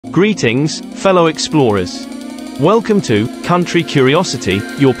Greetings, fellow explorers. Welcome to Country Curiosity,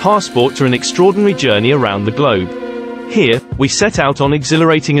 your passport to an extraordinary journey around the globe. Here, we set out on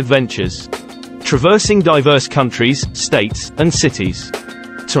exhilarating adventures, traversing diverse countries, states, and cities,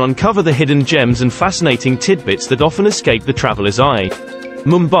 to uncover the hidden gems and fascinating tidbits that often escape the traveler's eye.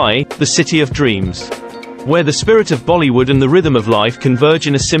 Mumbai, the city of dreams, where the spirit of Bollywood and the rhythm of life converge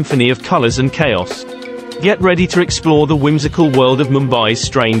in a symphony of colors and chaos. Get ready to explore the whimsical world of Mumbai's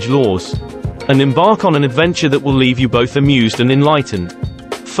strange laws, and embark on an adventure that will leave you both amused and enlightened.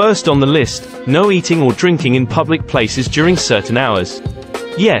 First on the list, no eating or drinking in public places during certain hours.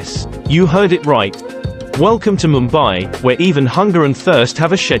 Yes, you heard it right. Welcome to Mumbai, where even hunger and thirst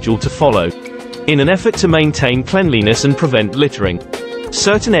have a schedule to follow. In an effort to maintain cleanliness and prevent littering,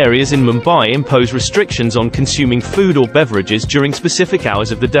 certain areas in Mumbai impose restrictions on consuming food or beverages during specific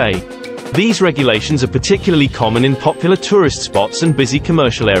hours of the day. These regulations are particularly common in popular tourist spots and busy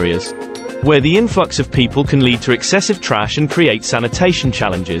commercial areas, where the influx of people can lead to excessive trash and create sanitation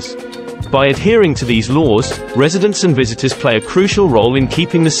challenges. By adhering to these laws, residents and visitors play a crucial role in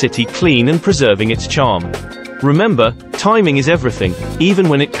keeping the city clean and preserving its charm. Remember, timing is everything, even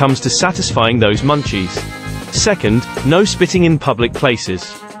when it comes to satisfying those munchies. Second, no spitting in public places.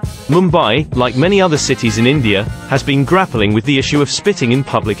 Mumbai, like many other cities in India, has been grappling with the issue of spitting in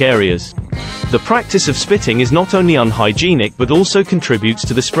public areas. The practice of spitting is not only unhygienic but also contributes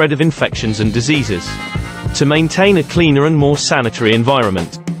to the spread of infections and diseases. To maintain a cleaner and more sanitary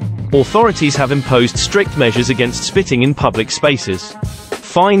environment, authorities have imposed strict measures against spitting in public spaces.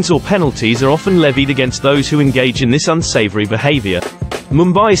 Fines or penalties are often levied against those who engage in this unsavory behavior.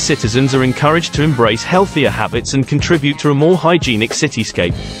 Mumbai's citizens are encouraged to embrace healthier habits and contribute to a more hygienic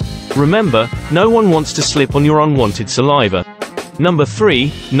cityscape. Remember, no one wants to slip on your unwanted saliva. Number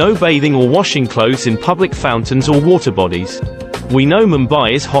 3, no bathing or washing clothes in public fountains or water bodies. We know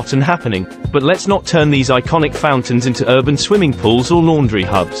Mumbai is hot and happening, but let's not turn these iconic fountains into urban swimming pools or laundry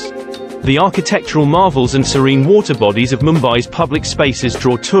hubs. The architectural marvels and serene water bodies of Mumbai's public spaces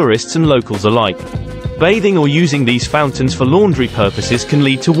draw tourists and locals alike. Bathing or using these fountains for laundry purposes can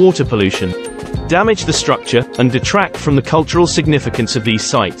lead to water pollution, damage the structure, and detract from the cultural significance of these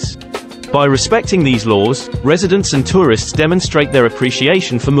sites. By respecting these laws, residents and tourists demonstrate their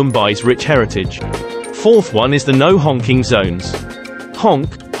appreciation for Mumbai's rich heritage. Fourth one is the no honking zones.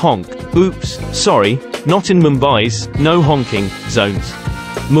 Honk, honk. Oops, sorry, not in Mumbai's no honking zones.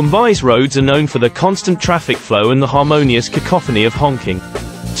 Mumbai's roads are known for their constant traffic flow and the harmonious cacophony of honking.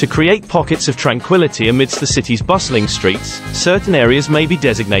 To create pockets of tranquility amidst the city's bustling streets, certain areas may be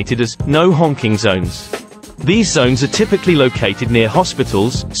designated as no honking zones. These zones are typically located near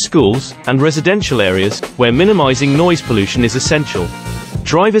hospitals, schools, and residential areas, where minimizing noise pollution is essential.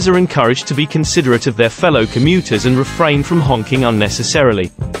 Drivers are encouraged to be considerate of their fellow commuters and refrain from honking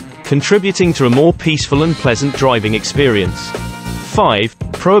unnecessarily, contributing to a more peaceful and pleasant driving experience. 5.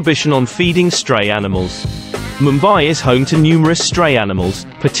 Prohibition on feeding stray animals. Mumbai is home to numerous stray animals,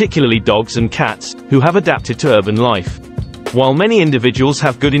 particularly dogs and cats, who have adapted to urban life. While many individuals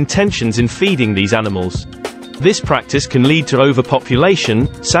have good intentions in feeding these animals, this practice can lead to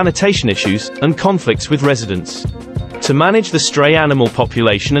overpopulation, sanitation issues, and conflicts with residents. To manage the stray animal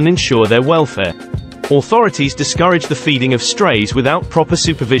population and ensure their welfare, authorities discourage the feeding of strays without proper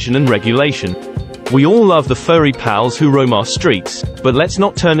supervision and regulation. We all love the furry pals who roam our streets, but let's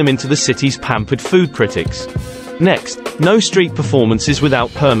not turn them into the city's pampered food critics. Next, no street performances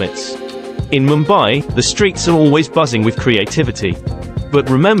without permits. In Mumbai, the streets are always buzzing with creativity. But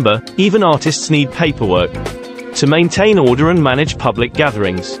remember, even artists need paperwork to maintain order and manage public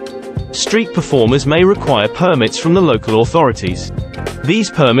gatherings. Street performers may require permits from the local authorities.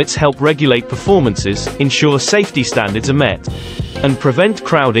 These permits help regulate performances, ensure safety standards are met, and prevent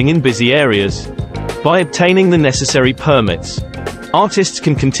crowding in busy areas. By obtaining the necessary permits, artists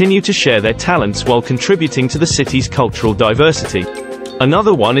can continue to share their talents while contributing to the city's cultural diversity.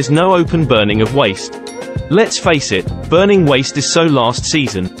 Another one is no open burning of waste. Let's face it, burning waste is so last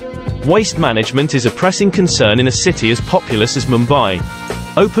season. Waste management is a pressing concern in a city as populous as Mumbai.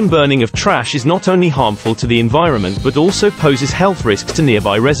 Open burning of trash is not only harmful to the environment but also poses health risks to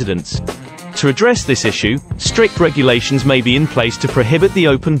nearby residents. To address this issue, strict regulations may be in place to prohibit the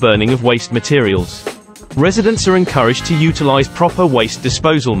open burning of waste materials. Residents are encouraged to utilize proper waste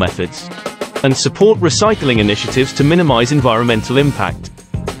disposal methods and support recycling initiatives to minimize environmental impact.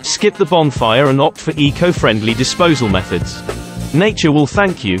 Skip the bonfire and opt for eco-friendly disposal methods. Nature will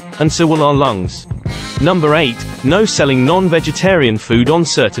thank you, and so will our lungs. Number 8, no selling non-vegetarian food on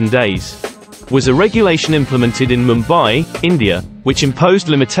certain days. Was a regulation implemented in Mumbai, India, which imposed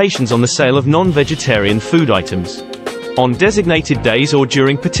limitations on the sale of non-vegetarian food items. on designated days or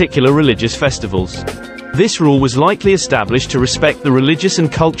during particular religious festivals. This rule was likely established to respect the religious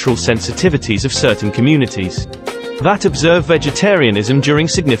and cultural sensitivities of certain communities that observe vegetarianism during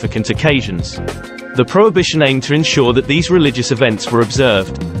significant occasions. The prohibition aimed to ensure that these religious events were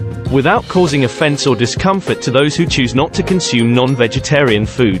observed without causing offense or discomfort to those who choose not to consume non-vegetarian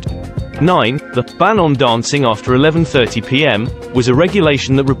food. 9. The ban on dancing after 11:30 p.m. was a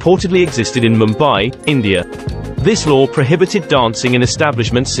regulation that reportedly existed in Mumbai, India. This law prohibited dancing in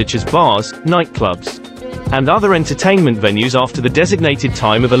establishments such as bars, nightclubs, and other entertainment venues after the designated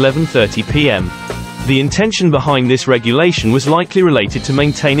time of 11:30 p.m. The intention behind this regulation was likely related to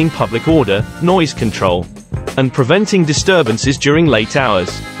maintaining public order, noise control, and preventing disturbances during late hours.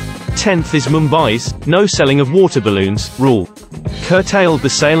 10th is Mumbai's no selling of water balloons rule. Curtailed the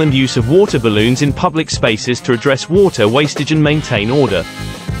sale and use of water balloons in public spaces to address water wastage and maintain order.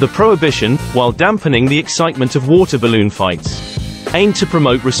 The prohibition, while dampening the excitement of water balloon fights, aimed to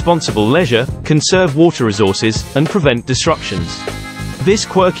promote responsible leisure, conserve water resources, and prevent disruptions. This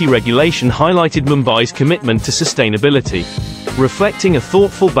quirky regulation highlighted Mumbai's commitment to sustainability, reflecting a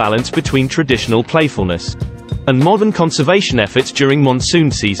thoughtful balance between traditional playfulness and modern conservation efforts during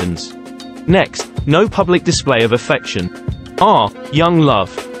monsoon seasons. Next, no public display of affection. Young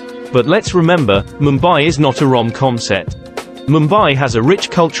love. But let's remember, Mumbai is not a rom-com set. Mumbai has a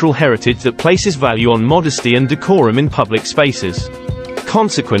rich cultural heritage that places value on modesty and decorum in public spaces.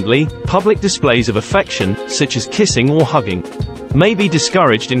 Consequently, public displays of affection, such as kissing or hugging, may be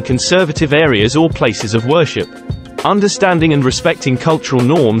discouraged in conservative areas or places of worship. Understanding and respecting cultural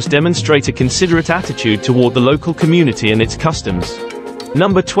norms demonstrate a considerate attitude toward the local community and its customs.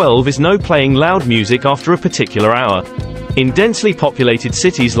 Number 12 is no playing loud music after a particular hour. In densely populated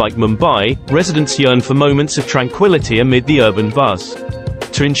cities like Mumbai, residents yearn for moments of tranquility amid the urban buzz.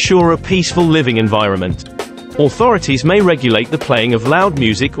 To ensure a peaceful living environment, authorities may regulate the playing of loud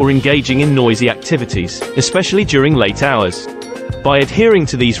music or engaging in noisy activities, especially during late hours. By adhering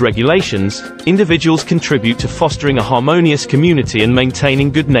to these regulations, individuals contribute to fostering a harmonious community and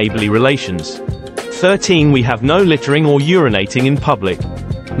maintaining good neighborly relations. 13. We have no littering or urinating in public.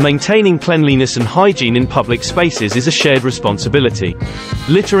 Maintaining cleanliness and hygiene in public spaces is a shared responsibility.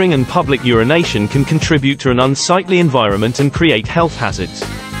 Littering and public urination can contribute to an unsightly environment and create health hazards.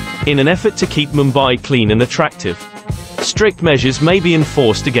 In an effort to keep Mumbai clean and attractive, strict measures may be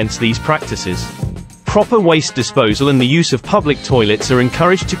enforced against these practices. Proper waste disposal and the use of public toilets are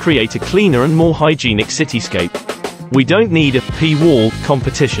encouraged to create a cleaner and more hygienic cityscape. We don't need a P-wall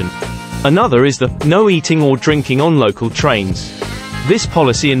competition. Another is the no eating or drinking on local trains. This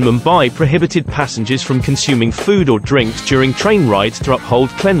policy in Mumbai prohibited passengers from consuming food or drinks during train rides to uphold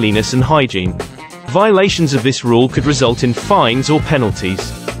cleanliness and hygiene. Violations of this rule could result in fines or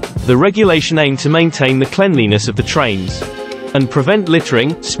penalties. The regulation aimed to maintain the cleanliness of the trains and prevent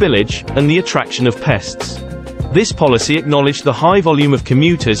littering, spillage, and the attraction of pests. This policy acknowledged the high volume of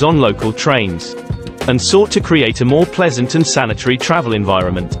commuters on local trains and sought to create a more pleasant and sanitary travel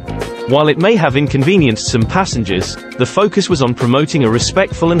environment. While it may have inconvenienced some passengers, the focus was on promoting a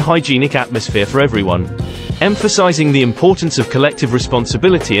respectful and hygienic atmosphere for everyone, emphasizing the importance of collective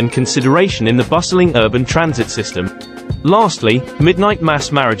responsibility and consideration in the bustling urban transit system. Lastly, Midnight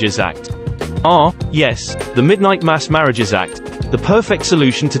Mass Marriages Act. Yes, the Midnight Mass Marriages Act, the perfect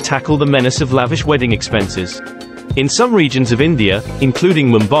solution to tackle the menace of lavish wedding expenses. In some regions of India, including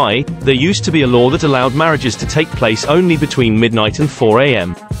Mumbai, there used to be a law that allowed marriages to take place only between midnight and 4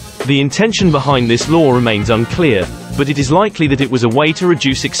 a.m. The intention behind this law remains unclear, but it is likely that it was a way to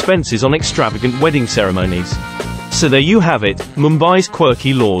reduce expenses on extravagant wedding ceremonies. So there you have it, Mumbai's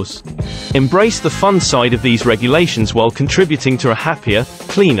quirky laws. Embrace the fun side of these regulations while contributing to a happier,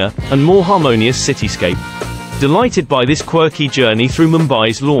 cleaner, and more harmonious cityscape. Delighted by this quirky journey through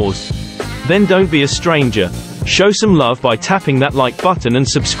Mumbai's laws? Then don't be a stranger. Show some love by tapping that like button and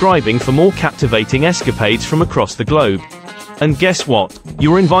subscribing for more captivating escapades from across the globe. And guess what?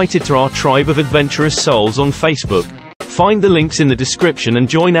 You're invited to our tribe of adventurous souls on Facebook. Find the links in the description and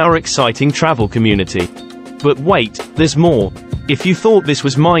join our exciting travel community. But wait, there's more. If you thought this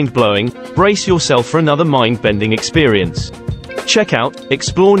was mind-blowing, brace yourself for another mind-bending experience. Check out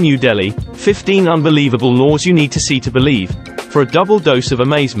Explore New Delhi, 15 unbelievable laws you need to see to believe, for a double dose of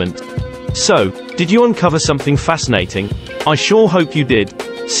amazement. So, did you uncover something fascinating? I sure hope you did.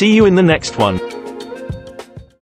 See you in the next one.